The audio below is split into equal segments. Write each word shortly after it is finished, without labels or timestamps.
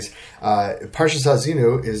Parshas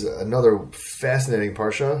Hazinu is another fascinating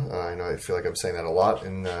parsha. I feel like I'm saying that a lot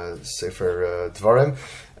in Sefer Dvarim.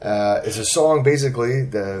 It's a song basically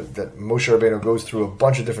that Moshe Rabbeinu goes through a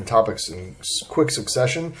bunch of different topics in quick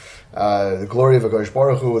succession. The glory of HaKadosh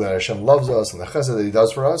Baruch Hu, that Hashem loves us, and the chesed that He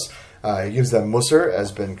does for us. He gives them musar,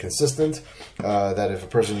 has been consistent, that if a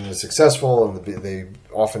person is successful, and they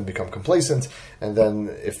often become complacent, and then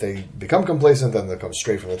if they become complacent, then they'll come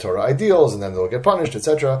straight from the Torah ideals, and then they'll get punished,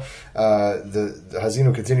 etc. The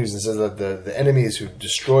Hazinu continues and says that the enemies who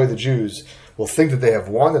destroy the Jews will think that they have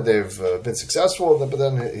won, that they've been successful, but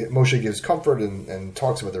then Moshe gives comfort and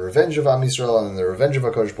talks about the revenge of Am Yisrael and the revenge of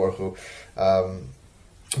HaKadosh Baruch Hu.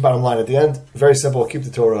 Bottom line at the end, very simple: keep the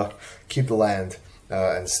Torah, keep the land,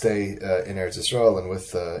 and stay in Eretz Yisrael and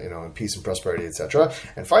with in peace and prosperity, etc.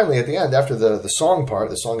 And finally, at the end, after the song part,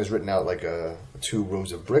 the song is written out like 2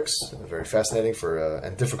 rows of bricks. Very fascinating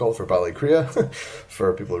and difficult for Balei Kriya,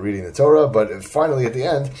 for people reading the Torah. But finally, at the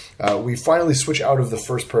end, we finally switch out of the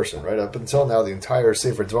first person. Right up until now, the entire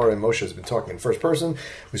Sefer Dvarim Moshe has been talking in first person.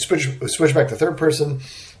 We switch back to third person.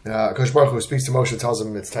 HaKadosh Baruch Hu speaks to Moshe, tells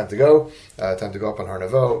him it's time to go up on Har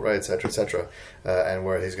Nevo, right, etc., and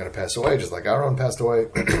where he's going to pass away, just like Aaron passed away.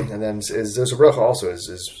 And then Zos Bracha also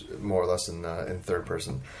is more or less in third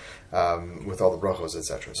person, with all the brachos,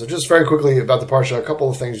 etc. So just very quickly about the parsha, a couple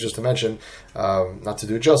of things just to mention, not to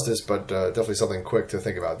do justice, but definitely something quick to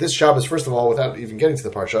think about. This Shabbos, first of all, without even getting to the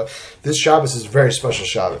parsha, this Shabbos is a very special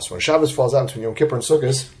Shabbos. When Shabbos falls out between Yom Kippur and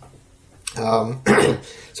Sukkot,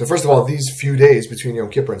 so first of all, these few days between Yom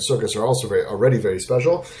Kippur and Sukkot are also already very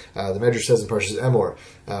special. The Medrash says in Parshas Emor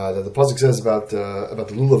that the pasuk says about the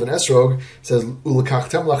lulav and esrog, says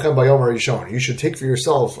Ulekachtem lachem bayom harishon. You should take for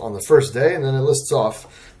yourself on the first day, and then it lists off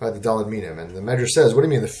the Daled Minim. And the Medrash says, what do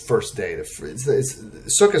you mean the first day?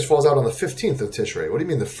 Sukkot falls out on the 15th of Tishrei. What do you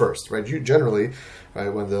mean the first? Right? You generally, right,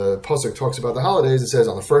 when the pasuk talks about the holidays, it says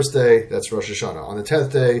on the first day that's Rosh Hashanah. On the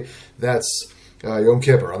 10th day, that's Yom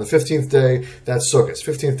Kippur. On the 15th day, that's Sukkot.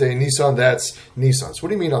 15th day, Nisan, that's Nisan. So what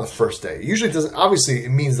do you mean on the first day? Usually it doesn't, obviously it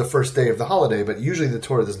means the first day of the holiday, but usually the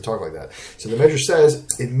Torah doesn't talk like that. So the Medrash says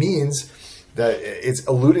it means that it's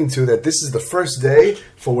alluding to that this is the first day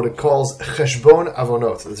for what it calls Cheshbon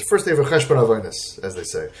Avonot. It's the first day for Cheshbon Avonis, as they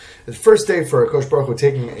say. It's the first day for HaKadosh Baruch Hu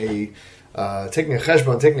taking a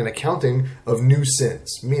cheshbon, taking an accounting of new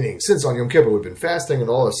sins. Meaning, since on Yom Kippur we've been fasting and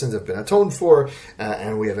all our sins have been atoned for,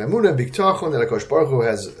 and we have emunah, biktachon, that HaKadosh Baruch Hu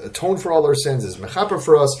has atoned for all our sins, is mechaper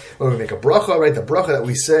for us. When we make a bracha, right, the bracha that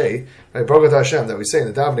we say, right, Baruch Hashem, that we say in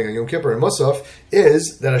the davening on Yom Kippur and Musaf,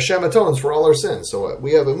 is that Hashem atones for all our sins. So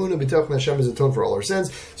we have emunah, biktachon, Hashem is atoned for all our sins.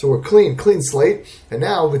 So we're clean slate. And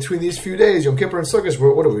now, between these few days, Yom Kippur and Sukkot,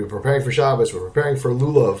 what are we? We're preparing for Shabbos, we're preparing for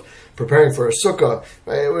Lulav, preparing for a Sukkah.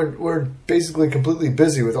 Right? We're basically completely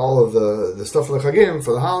busy with all of the stuff for the Chagim,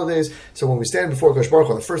 for the holidays. So when we stand before HaKadosh Baruch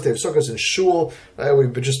Hu on the first day of Sukkot in Shul, right,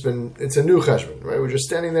 it's a new cheshbon, right? We're just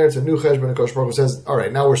standing there, it's a new cheshbon, and HaKadosh Baruch Hu says, all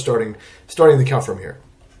right, now we're starting the count from here.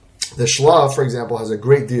 The Shuva, for example, has a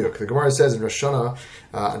great diuk. The Gemara says in Rosh Hashanah,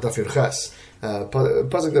 Daf Yud Ches,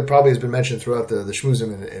 pasuk that probably has been mentioned throughout the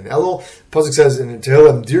Shmuzim in Elul. Pasuk says in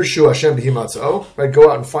Tehillim, Dirshu Hashem b'hi matzah, right? Go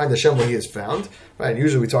out and find Hashem when He is found. Right? And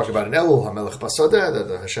usually we talk about in Elul, HaMelech Basadeh,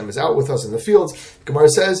 that Hashem is out with us in the fields. The Gemara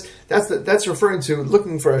says that's referring to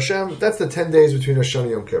looking for Hashem. That's the 10 days between Rosh Hashanah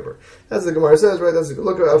and Yom Kippur. That's the Gemara says, right? That's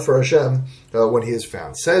look out for Hashem when He is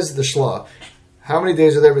found. Says the Shla, how many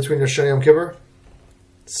days are there between Rosh Hashanah and Yom Kippur?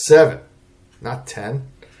 7, not 10.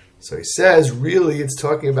 So he says, really, it's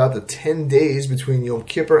talking about the 10 days between Yom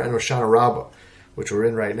Kippur and Rosh Hashanah Rabbah, which we're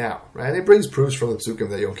in right now, right? And it brings proofs from the Psukim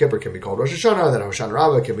that Yom Kippur can be called Rosh Hashanah, that Rosh Hashanah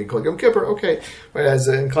Rabbah can be called Yom Kippur. Okay, right? As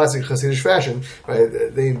in classic Hasidic fashion, right?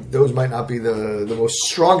 Those might not be the most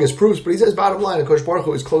strongest proofs, but he says, bottom line, HaKadosh Baruch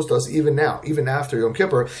Hu is close to us even now, even after Yom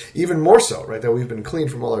Kippur, even more so, right? That we've been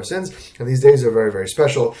cleaned from all our sins, and these days are very, very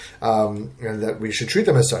special, and that we should treat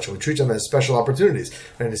them as such. We treat them as special opportunities.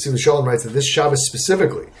 And Nesiva Shalom writes that this Shabbos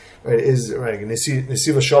specifically, right, is right.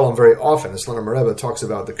 Nesiva Shalom very often, the Slonim Rebbe talks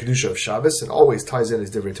about the kedusha of Shabbos and always ties in his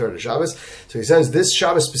divrei Torah to Shabbos. So he says this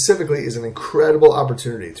Shabbos specifically is an incredible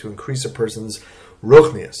opportunity to increase a person's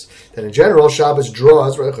ruchnius. That in general, Shabbos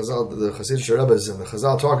draws, right? The Hasidic Rebbes and the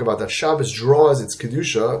Chazal talk about that Shabbos draws its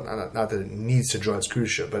kedusha. Not that it needs to draw its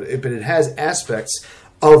kedusha, but it has aspects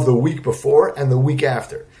of the week before and the week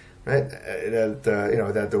after. right?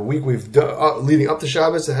 That the week we've done, leading up to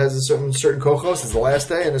Shabbos, it has a certain kochos. It's the last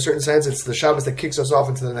day. In a certain sense, it's the Shabbos that kicks us off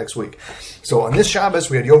into the next week. So on this Shabbos,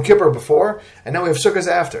 we had Yom Kippur before, and now we have Sukkot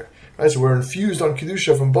after. Right? So we're infused on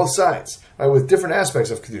Kedusha from both sides, right? With different aspects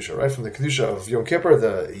of Kedusha, right? From the Kedusha of Yom Kippur,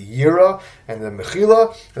 the Yira and the Mechila,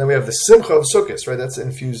 and then we have the Simcha of Sukkot, right? That's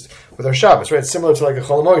infused with our Shabbos, right? It's similar to like a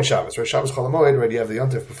Chol Hamoed Shabbos, right? Shabbos Chol Hamoed, right? You have the Yom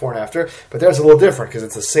Tov before and after, but there's a little different because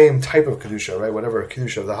it's the same type of Kedusha, right? Whatever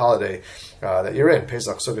Kedusha of the holiday that you're in,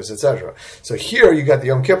 Pesach, Sukkot, etc. So here you got the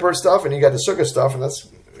Yom Kippur stuff and you got the Sukkot stuff, and that's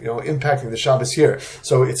impacting the Shabbos here.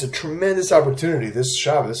 So it's a tremendous opportunity this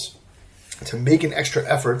Shabbos to make an extra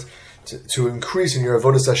effort to increase in your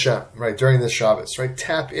avodas Hashem, right, during this Shabbos, right?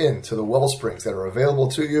 Tap into the well springs that are available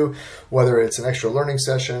to you, whether it's an extra learning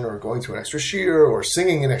session or going to an extra shiur or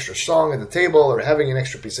singing an extra song at the table or having an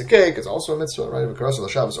extra piece of cake. It's also a mitzvah, right? V'karasa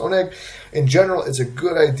l'Shabbos oneg. In general, it's a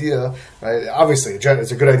good idea, right? Obviously,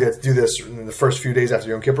 it's a good idea to do this in the first few days after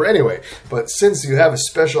Yom Kippur anyway, but since you have a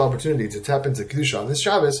special opportunity to tap into Kedusha on this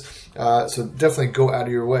Shabbos, so definitely go out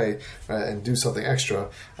of your way and do something extra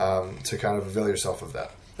to kind of avail yourself of that.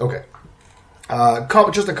 Okay.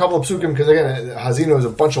 Just a couple of psukim, because again, Hazino is a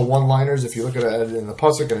bunch of one-liners. If you look at it in the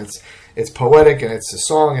pasuk, and it's poetic and it's a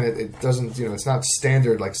song, and it doesn't, it's not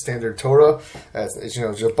standard like standard Torah. It's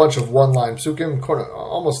just a bunch of one-line psukim,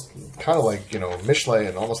 almost kind of like Mishlei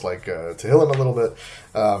and almost like Tehillim a little bit.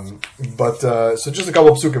 So just a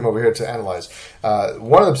couple of psukim over here to analyze.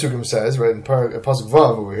 One of the psukim says, right in pasuk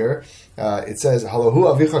Vav over here. It says,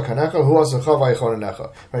 "Halahu avicha kanecha hu asacha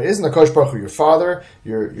v'yichonenecha." Right? Isn't the Kosh Baruch Hu your father,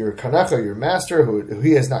 your kanecha, your master, who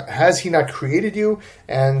he has he not created you?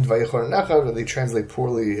 And v'yichonenecha, they translate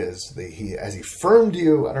poorly as he firmed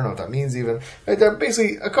you. I don't know what that means even. Right?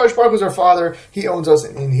 Basically, a Kosh Baruch Hu is our father. He owns us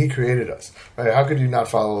and he created us. Right? How could you not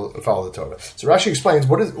follow the Torah? So Rashi explains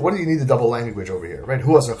what do you need the double language over here? Right?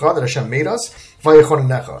 Hu asacha, that Hashem made us,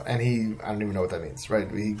 v'yichonenecha, and I don't even know what that means. Right?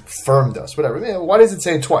 He firmed us. Whatever. Why does it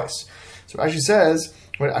say it twice? So Rashi says,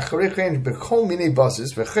 what does it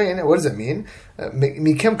mean?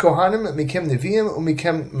 Mikem kohanim, mikem neviim,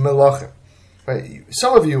 mikem melachim. Right?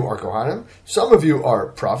 Some of you are kohanim, some of you are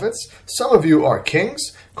prophets, some of you are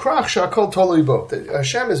kings. Krach shakol toloi.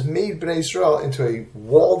 Hashem has made Bnei Yisrael into a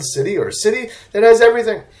walled city, or a city that has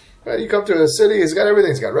everything. Right? You come to a city, it's got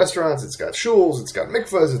everything. It's got restaurants, it's got shuls, it's got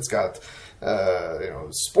mikvahs, it's got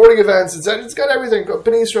sporting events. It's got everything.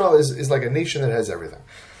 Bnei Yisrael is like a nation that has everything.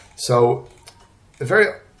 So, very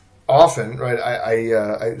often, right?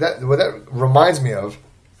 That reminds me of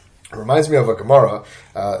a Gemara,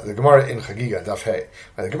 the Gemara in Chagiga Daf Hey.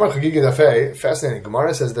 The Gemara Chagiga Daf Hey, fascinating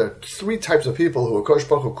Gemara, says there are three types of people who Kosh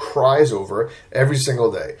Baruch Hu cries over every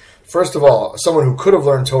single day. First of all, someone who could have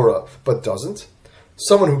learned Torah but doesn't,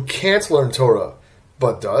 someone who can't learn Torah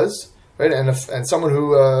but does, right? And someone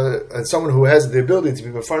who has the ability to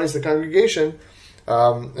be mefarnes the congregation.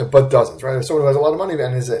 But doesn't, right? If someone who has a lot of money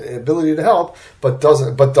and has the ability to help, but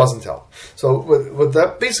doesn't help. So what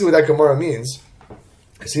that Gemara means,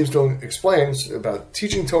 it seems to explain about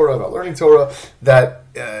teaching Torah, about learning Torah, that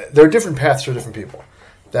there are different paths for different people.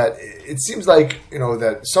 That it seems like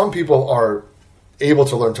that some people are able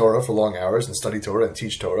to learn Torah for long hours and study Torah and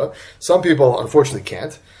teach Torah. Some people unfortunately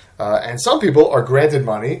can't. And some people are granted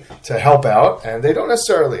money to help out, and they don't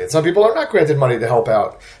necessarily. And some people are not granted money to help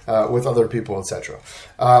out with other people, etc.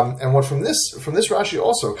 And what from this Rashi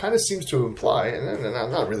also kind of seems to imply, and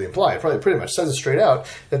not really imply, it probably pretty much says it straight out,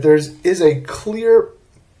 that there is a clear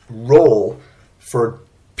role for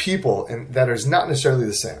people and that is not necessarily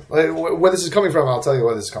the same. Where this is coming from, I'll tell you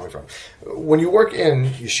where this is coming from. When you work in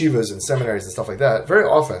yeshivas and seminaries and stuff like that, very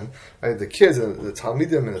often, right, the kids, the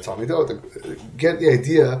talmidim and the talmidot, get the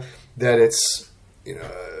idea that it's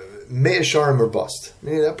me'esharim or bust.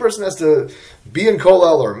 Meaning that person has to be in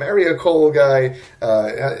kollel or marry a kollel guy.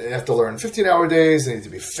 Have to learn 15-hour days. They need to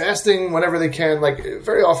be fasting whenever they can. Like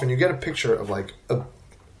very often, you get a picture of like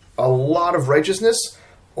a lot of righteousness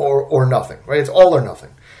or nothing. Right? It's all or nothing.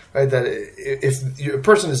 Right, that if a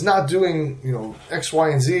person is not doing, X, Y,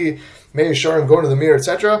 and Z, me'esharim, going to the mirror,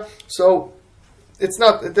 etc., so it's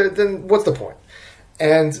not. Then what's the point?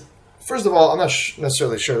 And first of all, I'm not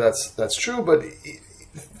necessarily sure that's true, but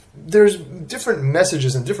there's different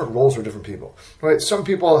messages and different roles for different people. Right? Some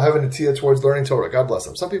people have an atiyah towards learning Torah. God bless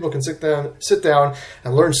them. Some people can sit down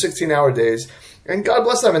and learn 16-hour days, and God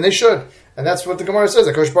bless them, and they should. And that's what the Gemara says.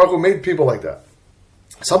 That Kosh Baruch Hu made people like that.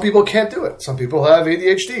 Some people can't do it. Some people have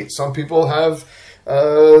ADHD. Some people have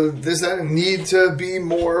that need to be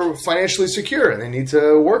more financially secure, and they need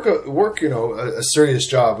to work a serious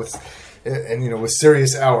job with with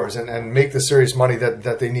serious hours and make the serious money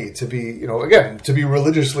that they need to be, again, to be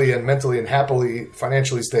religiously and mentally and happily,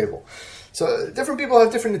 financially stable. So different people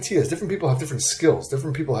have different natiyas, different people have different skills,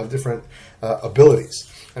 different people have different abilities.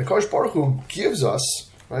 And Kadosh Baruch Hu gives us,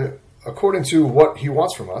 right, according to what He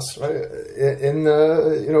wants from us, right?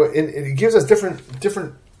 It gives us different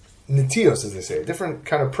nitiyos, as they say, different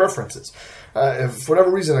kind of preferences. If for whatever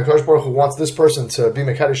reason, Kadosh Baruch Hu wants this person to be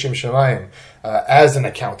Mekadeshim Shemayim as an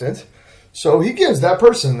accountant, so He gives that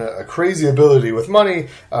person a crazy ability with money,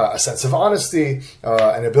 a sense of honesty,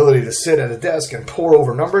 an ability to sit at a desk and pore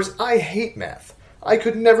over numbers. I hate math. I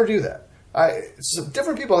could never do that. So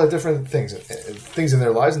different people have different things in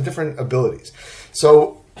their lives and different abilities.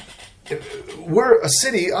 So we're a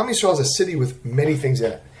city. Am Yisrael is a city with many things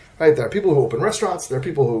in it. Right? There are people who open restaurants. There are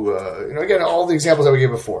people who, again, all the examples that we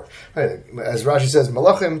gave before. Right? As Rashi says,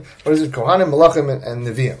 Malachim, what is it? Kohanim, Malachim, and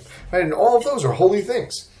Nevi'im. Right? And all of those are holy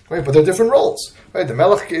things. Right? But they're different roles. Right? The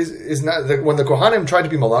Melech is not, when the Kohanim tried to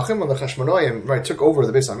be Malachim, when the Chashmonoim, right, took over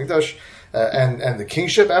the Beis HaMikdash, and the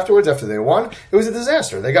kingship afterwards, after they won, it was a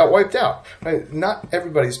disaster. They got wiped out. Right? Not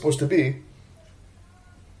everybody is supposed to be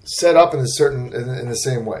set up in the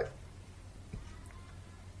same way.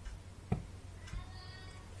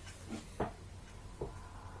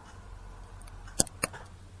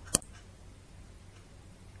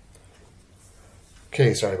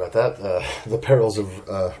 Okay, sorry about that. The perils of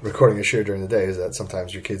recording a shir during the day is that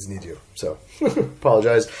sometimes your kids need you. So,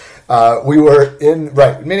 apologize. We were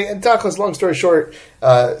meaning, and Tachlis, long story short,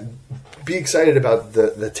 be excited about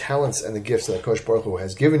the talents and the gifts that Kosh Baruch Hu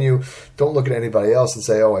has given you. Don't look at anybody else and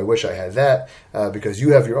say, oh, I wish I had that, because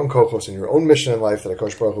you have your own kochos and your own mission in life that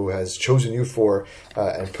Kosh Baruch Hu has chosen you for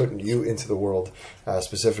and put you into the world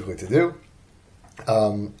specifically to do.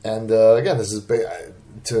 Again, this is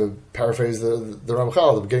to paraphrase the Ramchal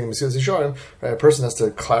at the beginning of Mesilas Yesharim, right? A person has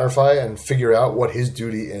to clarify and figure out what his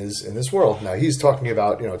duty is in this world. Now, he's talking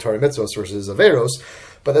about Torah mitzvos versus averos,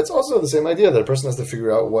 but that's also the same idea that a person has to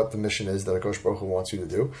figure out what the mission is that Kosh Baruch Hu wants you to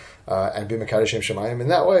do, and be Mekadeshim Shemayim in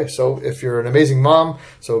that way. So if you're an amazing mom,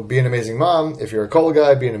 so be an amazing mom. If you're a kol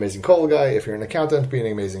guy, be an amazing kol guy. If you're an accountant, be an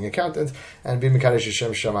amazing accountant, and be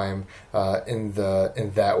Mekadeshim Shemayim in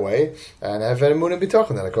that way, and have emunah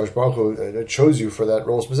bitachon that Kosh Baruch Hu chose you for that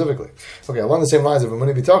role specifically. Okay, along the same lines of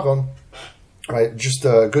emunah bitachon. Right, just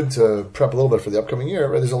good to prep a little bit for the upcoming year.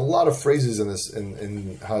 Right, there's a lot of phrases in this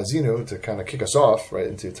in Ha'azinu to kind of kick us off right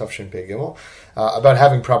into Tafshin Pei Gimel about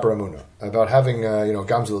having proper emunah, about having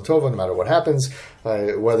Gamzul Tova, no matter what happens,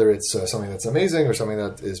 whether it's something that's amazing or something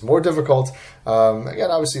that is more difficult.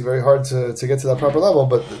 Again, obviously, very hard to get to that proper level,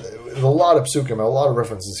 but there's a lot of psukim, a lot of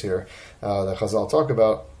references here that Chazal talk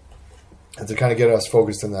about. And to kind of get us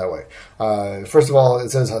focused in that way. First of all,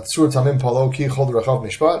 it says Hatzur Tamim Palo Ki Chol Rachav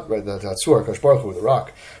Mishpat. Right, that Hatzur Kadosh Baruch Hu, the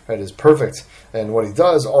rock, right, is perfect in what he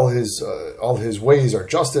does. All his ways are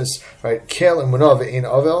justice. Right, Kel Emunah Ve'ein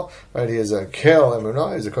Avel. Right, he is a Kel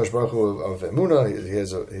Emunah. He's a Kadosh Baruch Hu of Emunah.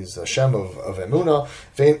 He's a Shem of Emunah.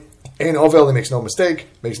 Ein Ovel, he makes no mistake,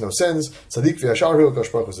 makes no sins. Tzaddik v'yasharhu, Kadosh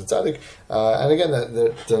Baruch Hu is a tzaddik. And again,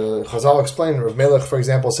 the Chazal explained, Rav Melech, for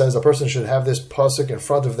example, says a person should have this pasuk in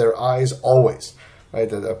front of their eyes always. Right,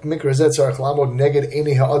 the mikra zeh tzarich lamod neged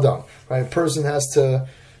eini ha'adam. Right, a person has to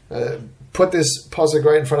put this pasuk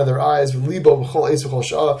right in front of their eyes, libo b'chol eis v'chol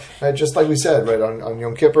sha'ah. Right, just like we said, right, on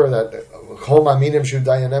Yom Kippur, that chol ma'aminim shu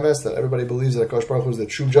dayan emes, that everybody believes that Kadosh Baruch Hu is the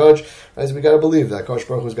true judge. Right, so we got to believe that Kadosh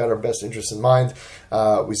Baruch Hu's got our best interests in mind.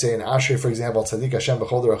 We say in Ashrei, for example, tzaddik Hashem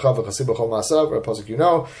b'chol derachav v'chassid b'chol ma'asav. Right, pasuk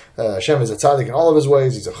Hashem is a tzaddik in all of his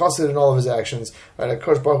ways. He's a chassid in all of his actions. Right,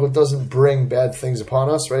 Kadosh Baruch Hu doesn't bring bad things upon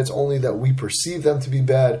us. Right, it's only that we perceive them to be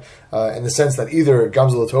bad, in the sense that either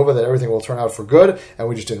gamzul tova, that everything will turn out for good, and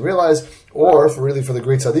we just didn't realize, or for the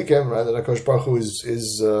great tzaddikim, right, that Kadosh Baruch Hu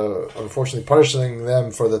is unfortunately punishing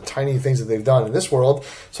them for the tiny things that they've done in this world,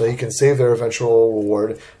 so He can save their eventual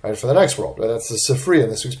reward, right, for the next world. Right? That's the Sifri in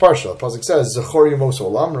this week's Parsha. The pasuk says, "Zechor yemos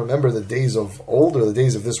olam," remember the days of old, or the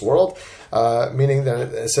days of this world. Meaning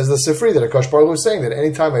that it says the Sifri, that Akash Baruch Hu is saying that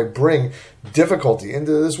anytime I bring difficulty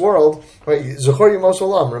into this world, right, Zechor yemos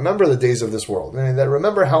olam, remember the days of this world. Meaning that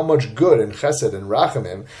remember how much good and chesed and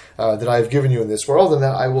rachamim that I have given you in this world, and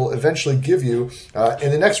that I will eventually give you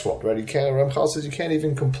in the next world. Right? Ramchal says you can't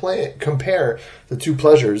even compare the two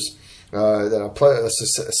pleasures. A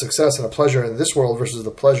success and a pleasure in this world versus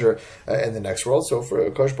the pleasure in the next world. So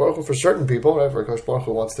for Kosh Baruch Hu, for certain people, right, for Kosh Baruch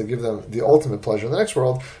Hu wants to give them the ultimate pleasure in the next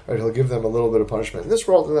world, right, He'll give them a little bit of punishment in this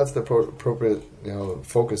world, and that's the appropriate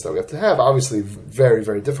focus that we have to have. Obviously, very,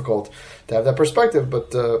 very difficult to have that perspective,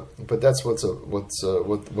 but that's what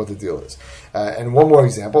the deal is. And one more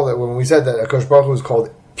example, that when we said that Kosh Baruch Hu is called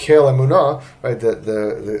Kel Emunah, right?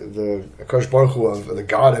 The Akash Baruch Hu of the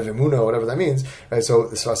God of Emunah, whatever that means, right? So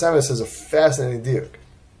the Sfas Emes says a fascinating diuk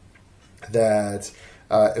that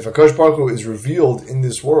if Akash Baruch Hu is revealed in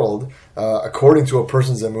this world according to a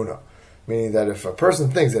person's Emunah, meaning that if a person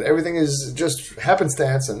thinks that everything is just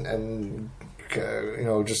happenstance and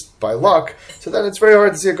just by luck, so then it's very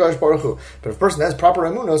hard to see a Kodesh Baruch Hu. But if a person has proper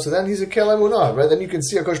emunah, so then he's a Kel Emunah, right? Then you can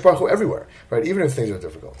see a Kodesh Baruch Hu everywhere, right? Even if things are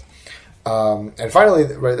difficult. And finally,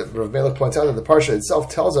 right, Rav Melech points out that the Parsha itself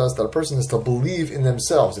tells us that a person has to believe in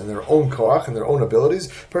themselves, in their own koach, in their own abilities.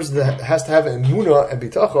 A person has to have emunah and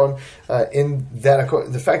bitachon in that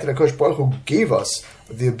the fact that Kodesh Baruch Hu gave us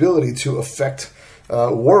the ability to affect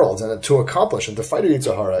worlds and to accomplish and to fight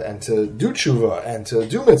Yetzer Hara and to do tshuva and to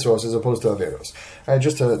do mitzvahs as opposed to averos. Right,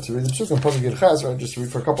 just to read the psukim, Pasuk Yirchaz, right, just to read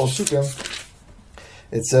for a couple of psukim.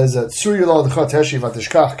 It says that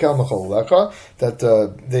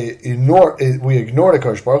we ignored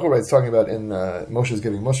Akash Baruch Hu, right? It's talking about in Moshe's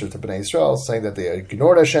giving Musar to Bnei Yisrael, saying that they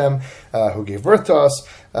ignored Hashem, who gave birth to us,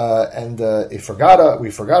 and we forgot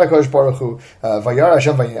Akash Baruch Hu. Vayar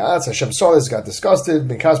Hashem vayinatz. Hashem saw this, got disgusted.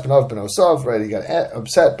 Binkas benav benosav, right? He got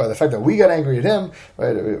upset by the fact that we got angry at him,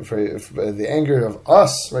 right? For the anger of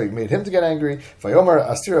us, right? Made him to get angry. Vayomer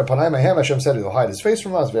astira panay mahem. Hashem said he'll hide his face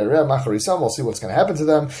from us. Ve'ereh macharisam. We'll see what's going to happen to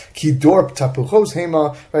them. Kidor tapuchos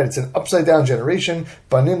hema, right? It's an upside down generation.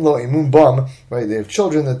 Banim lo emun bam, right? They have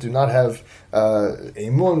children that do not have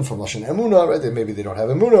emun from lashon emuna, right? Maybe they don't have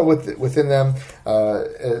emuna within them.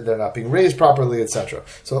 They're not being raised properly, etc.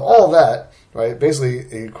 So all that, right? Basically,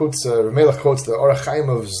 he quotes Melech quotes the Orach Chaim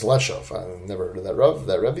of Zleshov. I've never heard of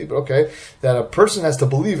that Rebbe, but okay. That a person has to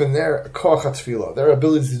believe in their koach hatfilah, their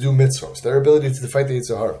ability to do mitzvos, their ability to fight the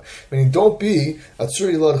Yetzer Hara. Meaning, don't be a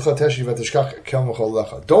tzuri l'adcha teshi v'tishkach kel mechol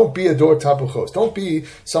lecha. Don't be a dor tapuchos. Don't be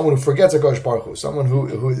someone who forgets Akash Baruch Hu, someone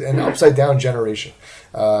who is an upside down generation.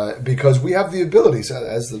 Because we have the ability,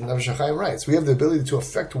 as the Nefesh HaChaim writes, we have the ability to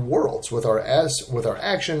affect worlds with our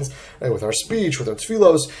actions, right, with our speech, with our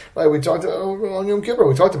tefillos. Right, we talked on Yom Kippur.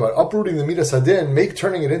 We talked about uprooting the midas hadin,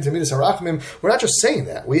 turning it into midas harachmim. We're not just saying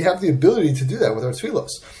that; we have the ability to do that with our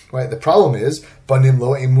tefillos. Right. The problem is banim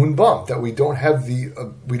lo emun bam, that we don't have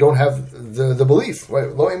the belief. Right,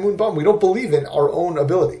 lo emun bam. We don't believe in our own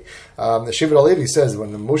ability. The Shevet HaLevi says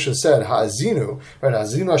when Moshe said ha'azinu, right,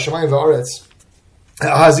 ha'azinu hashamayim va'aretz.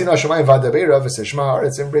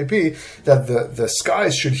 That the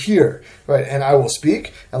skies should hear, right, and I will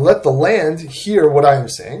speak, and let the land hear what I am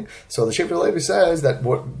saying. So the Shevet HaLevi says that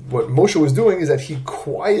what Moshe was doing is that he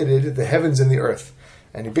quieted the heavens and the earth.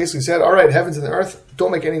 And he basically said, all right, heavens and the earth,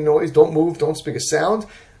 don't make any noise, don't move, don't speak a sound,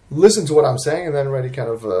 listen to what I'm saying, and then, right, he kind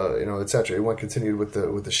of, etc. He continued with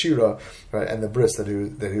the shira, right, and the bris that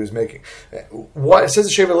he was making. Why, it says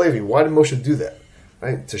the Shevet HaLevi, why did Moshe do that?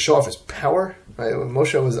 Right, to show off his power. Right?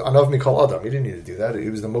 Moshe was anav mikol adam. He didn't need to do that. He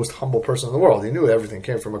was the most humble person in the world. He knew everything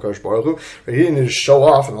came from Akash Baruch Hu. Right? He didn't need to show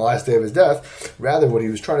off on the last day of his death. Rather, what he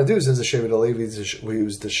was trying to do, says the Shevet HaLevi, he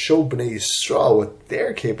was to show Bnei Yisrael what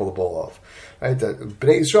they're capable of. Right, that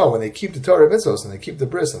Bnei Yisrael, when they keep the Torah mitzvos and they keep the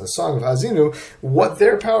bris and the song of Hazinu, what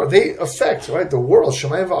their power they affect, right? The world,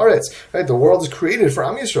 Shemayim va'aretz, right? The world is created for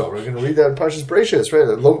Am Yisrael. We're going to read that in Parshas Bereshis, right?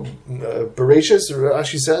 Bereshis,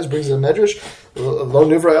 Rashi says, brings the Medrash, Lo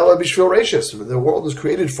nivra ela b'shvil Rashis. The world was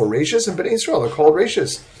created for Rashis, and Bnei Yisrael are called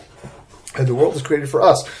Rashis. And the world is created for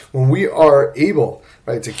us. When we are able,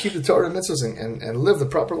 right, to keep the Torah and mitzvahs and live the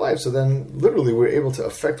proper life, so then literally we're able to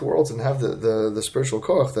affect worlds and have the spiritual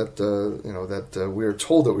koach that we are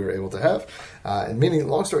told that we were able to have. And meaning,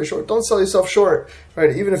 long story short, don't sell yourself short,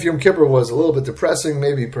 right? Even if Yom Kippur was a little bit depressing,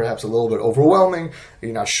 maybe perhaps a little bit overwhelming,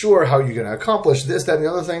 you're not sure how you're going to accomplish this, that, and the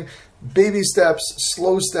other thing. Baby steps,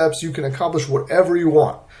 slow steps, you can accomplish whatever you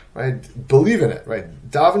want. Right, believe in it. Right,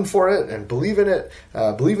 daven for it and believe in it.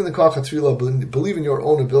 Believe in the koach hatfilah. Believe in your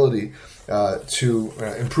own ability to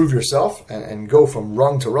improve yourself and go from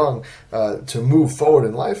rung to rung to move forward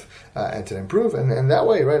in life and to improve. And that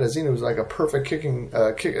way, right, Azinu was like a perfect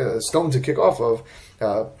stone to kick off of.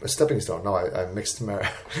 A stepping stone. No, I mixed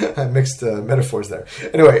metaphors there.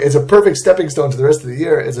 Anyway, it's a perfect stepping stone to the rest of the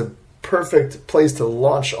year. It's a perfect place to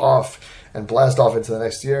launch off and blast off into the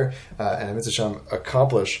next year, and Mitzvah Shem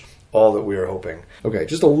accomplish all that we are hoping. Okay,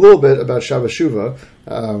 just a little bit about Shabbos Shuva,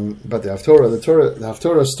 about the Haftorah. The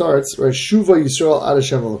Haftorah starts, right, Shuva Yisrael ad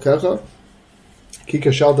Hashem Elokecha, ki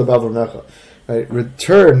kashalta b'avonecha. Right,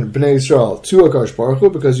 return Bnei Yisrael to Akash Baruch Hu,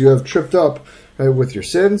 because you have tripped up, right, with your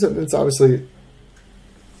sins, and it's obviously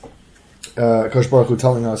Akash Baruch Hu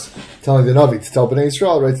telling the Navi to tell Bnei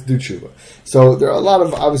Yisrael, right, to do tshuva. So there are a lot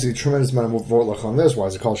of, obviously, tremendous amount of vorlach on this. Why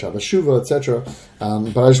is it called Shabbos Shuva, etc.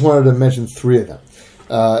 But I just wanted to mention three of them.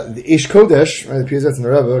 The Ish Kodesh, right, the Piazetz and the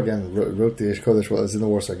Rebbe, again, wrote the Ish Kodesh while it was in the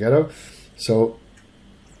Warsaw Ghetto. So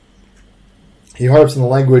he harps on the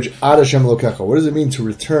language Ad Hashem Lokecha. What does it mean to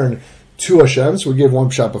return to Hashem? So we gave one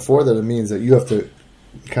shot before that it means that you have to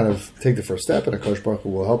kind of take the first step, and HaKadosh Baruch Hu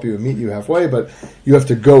will help you and meet you halfway, but you have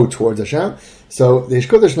to go towards Hashem. So the Ish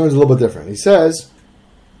Kodesh learns a little bit different. He says,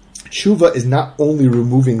 Shuva is not only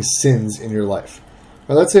removing sins in your life.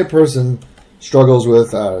 Now, let's say a person struggles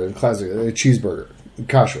with classic a cheeseburger,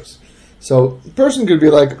 kashrus. So the person could be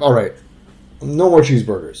like, all right, no more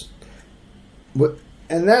cheeseburgers.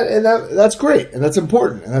 And that's great, and that's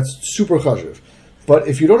important, and that's super chashuv. But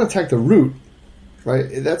if you don't attack the root, right,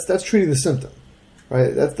 that's treating the symptom,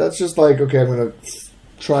 right? That's just like, okay, I'm going to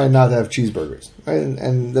try not to have cheeseburgers, right?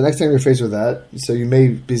 And the next time you're faced with that, so you may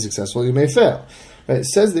be successful, you may fail. Right? It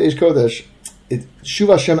says the Ish Kodesh,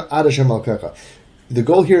 Shuva Hashem Ad Hashem Alkecha. The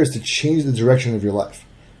goal here is to change the direction of your life,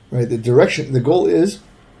 right? The goal is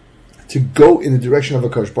to go in the direction of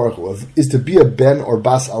HaKadosh Baruch Hu, is to be a ben or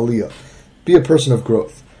bas aliyah, be a person of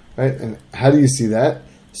growth, right? And how do you see that?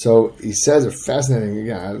 So he says a fascinating,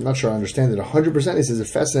 again, I'm not sure I understand it 100%, he says a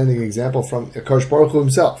fascinating example from HaKadosh Baruch Hu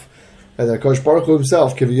himself. And that HaKadosh Baruch Hu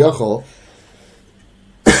himself, Kiviyachol,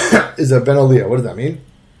 is a ben aliyah. What does that mean?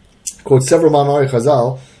 Quotes several Ma'amari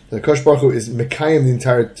Chazal, that HaKadosh Baruch Hu is Mekayim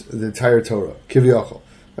the entire Torah, Kiviyachol.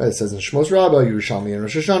 Right? It says in Shmos Rabbah, Yerushalmi, and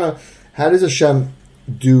Rosh Hashanah, how does Hashem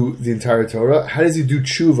do the entire Torah? How does he do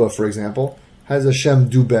tshuva, for example? How does Hashem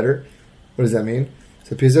do better? What does that mean?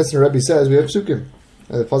 So Piazetz and Rebbe says, we have psukim.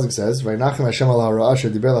 The pasuk says, "Vayinachem Hashem al ha'ra'ah asher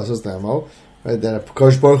diber la'asos le'amo," right? That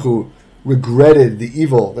HaKadosh Baruch Hu regretted the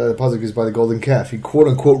evil. That the pasuk is by the golden calf. He quote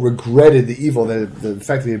unquote regretted the evil, the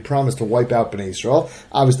fact that he had promised to wipe out Bnei Yisrael.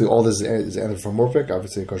 Obviously, all this is anthropomorphic.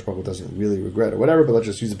 Obviously, HaKadosh Baruch Hu doesn't really regret or whatever. But let's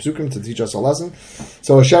just use the psukim to teach us a lesson.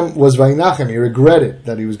 So Hashem was Vayinachem. He regretted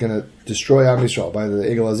that he was going to destroy Am Yisrael by the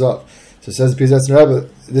Egel Azov. So it says the Piazetz and Rebbe,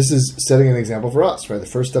 this is setting an example for us, right? The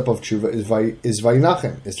first step of tshuva is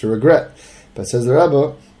Vayinachem, is to regret. But it says the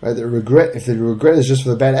Rebbe, right, that regret, if the regret is just for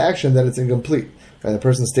the bad action, then it's incomplete. Right? The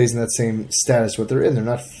person stays in that same status what they're in. They're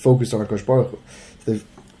not focused on HaKadosh Baruch Hu.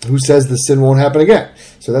 Who says the sin won't happen again?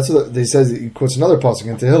 So that's what he says. He quotes another pasuk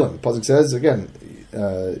in Tehillim. The pasuk says again,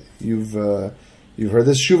 you've heard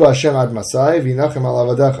this, Shuva Hashem ad Masai v'inachem al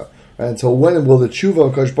avadecha. Right? Until when will the tshuva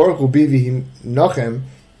of HaKadosh Baruch Hu be v'hinachem?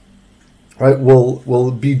 Right?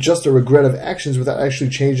 Will be just a regret of actions without actually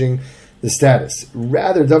changing the status.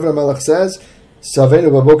 Rather, David HaMelech says, Savenu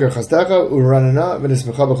baboker chazdecha uranana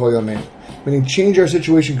v'nismecha b'chol yameinu. Meaning, change our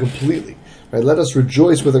situation completely. Right? Let us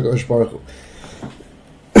rejoice with HaKadosh Baruch Hu.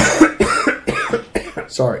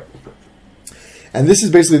 Sorry. And this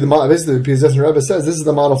is basically the model. Basically, the Piazetz and Rebbe says this is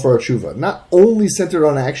the model for our tshuva. Not only centered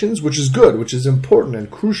on actions, which is good, which is important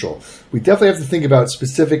and crucial. We definitely have to think about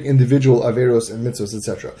specific individual averos and mitzvos,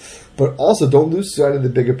 etc. But also, don't lose sight of the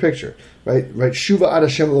bigger picture. Right? Shuva ad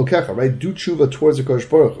Hashem Elokecha. Right? Do tshuva towards the HaKadosh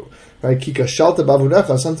Baruch Hu. Right? Ki kashalta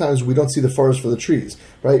bavunecha. Sometimes we don't see the forest for the trees.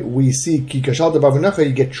 Right? We see ki kashalta bavunecha.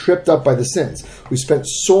 You get tripped up by the sins. We spent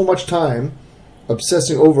so much time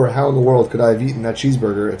obsessing over how in the world could I have eaten that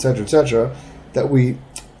cheeseburger, etc., that we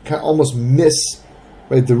kind of almost miss,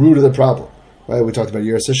 right, the root of the problem. Right? We talked about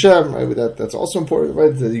Yiras Hashem, right? That's also important,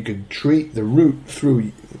 right? That you could treat the root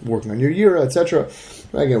through working on your Yira, etc.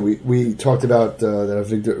 Right? Again, we talked about that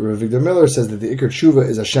Victor Miller says that the Iker Tshuva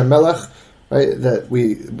is Hashem Melech, right? That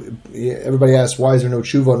everybody asks, why is there no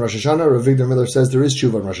Tshuva on Rosh Hashanah? Victor Miller says there is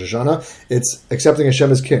Tshuva on Rosh Hashanah. It's accepting Hashem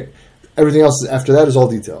as king. Everything else after that is all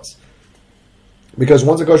details. Because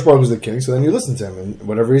once HaKadosh Baruch Hu is the king, so then you listen to him and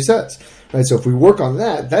whatever he says. Right? So if we work on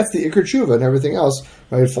that, that's the Iker Tshuva, and everything else,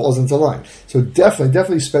 right, it falls into line. So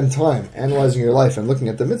definitely spend time analyzing your life and looking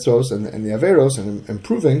at the mitzvos and the averos and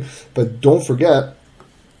improving, but don't forget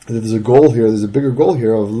that there's a goal here, there's a bigger goal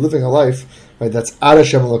here of living a life, right, that's Ad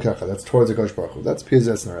Hashem Elokecha, that's towards HaKadosh Baruch Hu. That's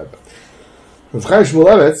Piazetz and Rebbe. Rav Chaim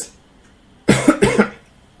Shmulevitz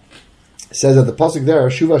says that the pasuk there,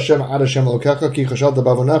 Shuva Hashem Ad Hashem Elokecha ki chashalta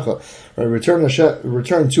bavonecha, right, return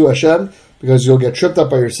to Hashem because you'll get tripped up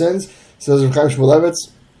by your sins. Says Rav Chaim Shmulevitz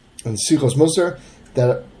in Sichos Musar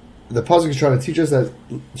that the pasuk is trying to teach us that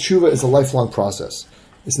Shuva is a lifelong process.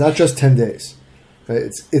 It's not just 10 days. Right?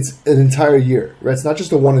 It's an entire year. Right? It's not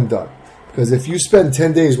just a one and done. Because if you spend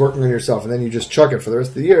 10 days working on yourself and then you just chuck it for the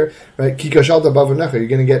rest of the year, right? Ki kashalta bavonecha, you're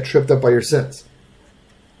going to get tripped up by your sins.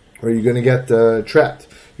 Or you're going to get trapped.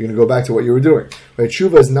 You're going to go back to what you were doing. Right?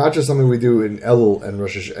 Tshuva is not just something we do in Elul and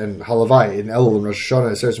Rosh and Halavai, in Elul and Rosh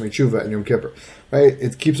Hashanah, Aseret Tshuva and Yom Kippur. Right?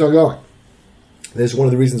 It keeps on going. This is one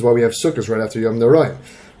of the reasons why we have Sukkot right after Yom Noraim.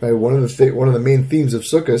 Right? One of the main themes of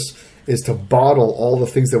Sukkot is to bottle all the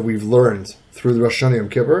things that we've learned through the Rosh Hashanah Yom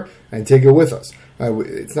Kippur and take it with us.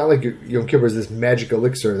 It's not like Yom Kippur is this magic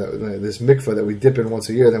elixir, this mikvah that we dip in once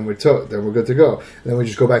a year, then we're good to go, and then we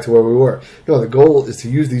just go back to where we were. No, the goal is to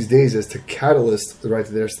use these days as to catalyst to the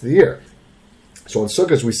rest of the year. So on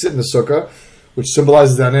Sukkot, we sit in the sukkah, which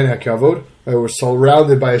symbolizes the Anei HaKavod. Right? We're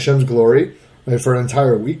surrounded by Hashem's glory, right, for an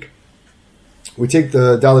entire week. We take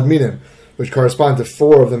the Daled Minim, which correspond to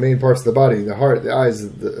 4 of the main parts of the body: the heart, the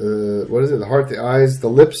eyes, the heart, the eyes, the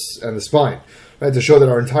lips, and the spine. Right, to show that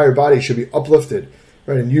our entire body should be uplifted,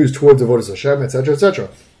 right, and used towards avodas Hashem, etc., etc.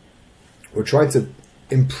 We're trying to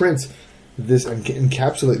imprint this and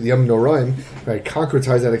encapsulate the Yom Noraim, right,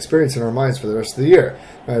 concretize that experience in our minds for the rest of the year.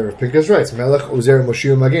 Right, Rav Pinkas writes, Melech, Uzer,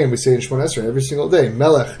 Moshiach, Magen. We say in Shemon Esrei every single day.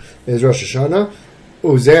 Melech is Rosh Hashanah,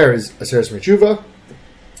 Uzer is Aseres Metshuva,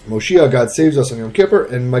 Moshiach, God saves us on Yom Kippur,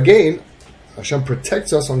 and Magen, Hashem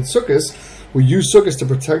protects us on Sukkot. We use Sukkot to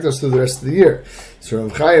protect us through the rest of the year. So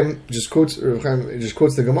Rav Chaim just quotes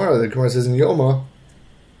the Gemara. The Gemara says in Yoma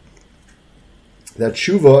that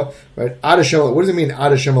Shuva, right? Ad Hashem. What does it mean?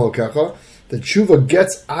 Ad Hashem Elokecha. That Shuva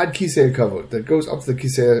gets ad kisei kavod. That goes up to the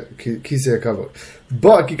kisei kavod.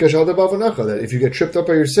 But kikashalta b'avonacha. That if you get tripped up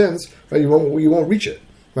by your sins, right, you won't reach it.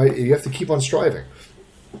 Right? You have to keep on striving.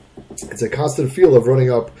 It's a constant feel of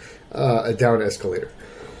running up a down escalator.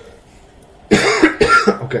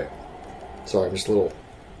 Okay. Sorry, I'm just a little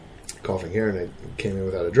coughing here, and I came in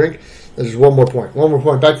without a drink. There's just one more point.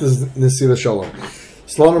 Back to this Nesila Shalom.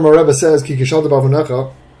 Slonim Rebbe says, Ki kishalta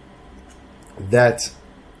b'avonacha, that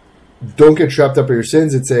don't get trapped up by your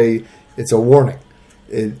sins. It's a warning,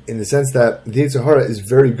 in the sense that the Yetzer Hara is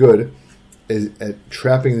very good at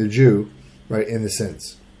trapping the Jew, right, in the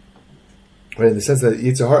sins. Right, in the sense that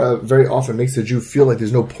Yetzer Hara very often makes the Jew feel like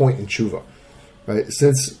there's no point in tshuva. Right?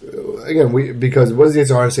 Since, again, because what does the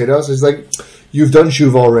Yetzer Hara say to us? It's like, you've done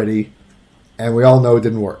Shuva already, and we all know it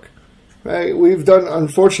didn't work. Right? We've done,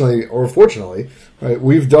 unfortunately, or fortunately, right,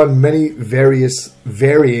 we've done many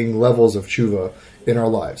varying levels of Shuva in our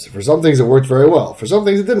lives. For some things it worked very well. For some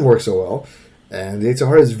things it didn't work so well. And the Yetzer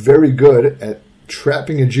Hara is very good at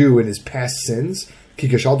trapping a Jew in his past sins,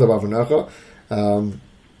 kikashalta b'avonacha,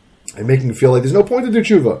 and making him feel like there's no point to do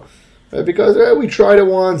Tshuva. Right? Because we tried it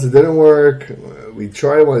once, it didn't work. We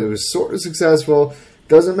tried it once, it was sort of successful.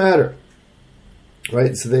 Doesn't matter.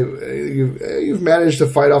 Right? So you've managed to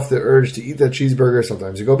fight off the urge to eat that cheeseburger.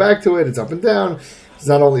 Sometimes you go back to it, it's up and down. It's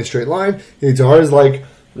not only a straight line. The Yetzer Hara is like,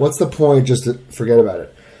 what's the point? Just to forget about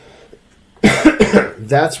it.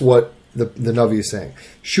 That's what the Navi is saying.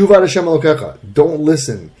 Shuva Hashem Elokecha. Don't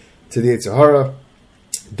listen to the Yetzer Hara.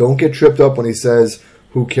 Don't get tripped up when he says,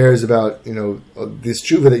 who cares about, this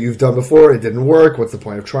Shuva that you've done before? It didn't work. What's the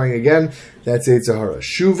point of trying again? That's Yetzer Hara.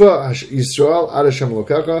 Shuva Yisrael Ad Hashem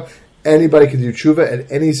Elokecha. Anybody can do Shuva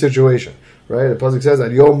at any situation. Right? The Pasuk says,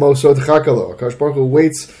 Ad Yom Mosod Chakalo. Akash Baruch Hu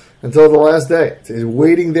waits until the last day. He's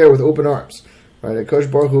waiting there with open arms. Right?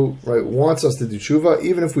 Akash Baruch Hu, right, wants us to do Shuva,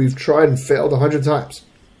 even if we've tried and failed 100 times.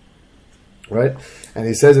 Right? And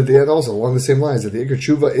he says at the end also, along the same lines, that the Ikar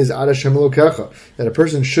Tshuva is Ad Hashem Elokecha, that a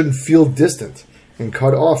person shouldn't feel distant and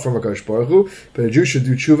cut off from HaKadosh Baruch Hu, but a Jew should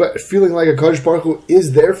do Tshuva feeling like HaKadosh Baruch Hu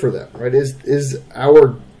is there for them, right? Is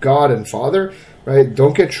our God and Father, right?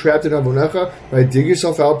 Don't get trapped in Avonecha, right? Dig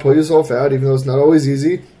yourself out, pull yourself out, even though it's not always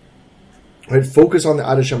easy, right? Focus on the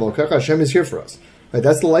Ad Hashem Elokecha. Hashem is here for us, right?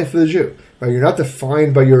 That's the life of the Jew, right? You're not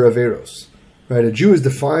defined by your Averos, right? A Jew is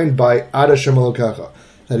defined by Ad Hashem Elokecha.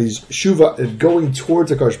 That he's Shuva, going towards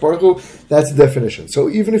HaKadosh Baruch Hu, that's the definition. So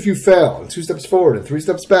even if you fail, and 2 steps forward, and 3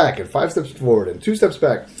 steps back, and 5 steps forward, and 2 steps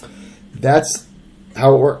back, that's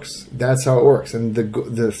how it works. That's how it works. And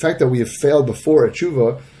the fact that we have failed before at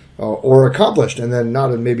Shuva, or accomplished, and then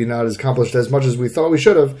maybe not as accomplished as much as we thought we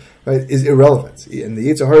should have, right, is irrelevant. And the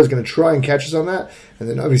Yetzer Hara is going to try and catch us on that, and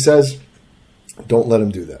the Navi says, don't let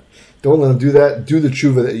him do that. Don't let him do that. Do the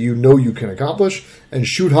tshuva that you know you can accomplish, and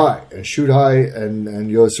shoot high, and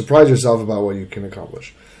you'll surprise yourself about what you can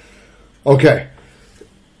accomplish. Okay.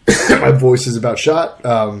 My voice is about shot,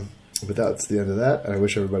 but that's the end of that, and I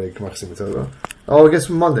wish everybody Kamach Simon Torah. Oh, I guess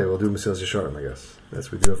Monday we'll do Mesilas Yesharim, I guess. Yes,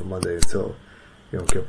 we do have a Monday until Yom Kippur.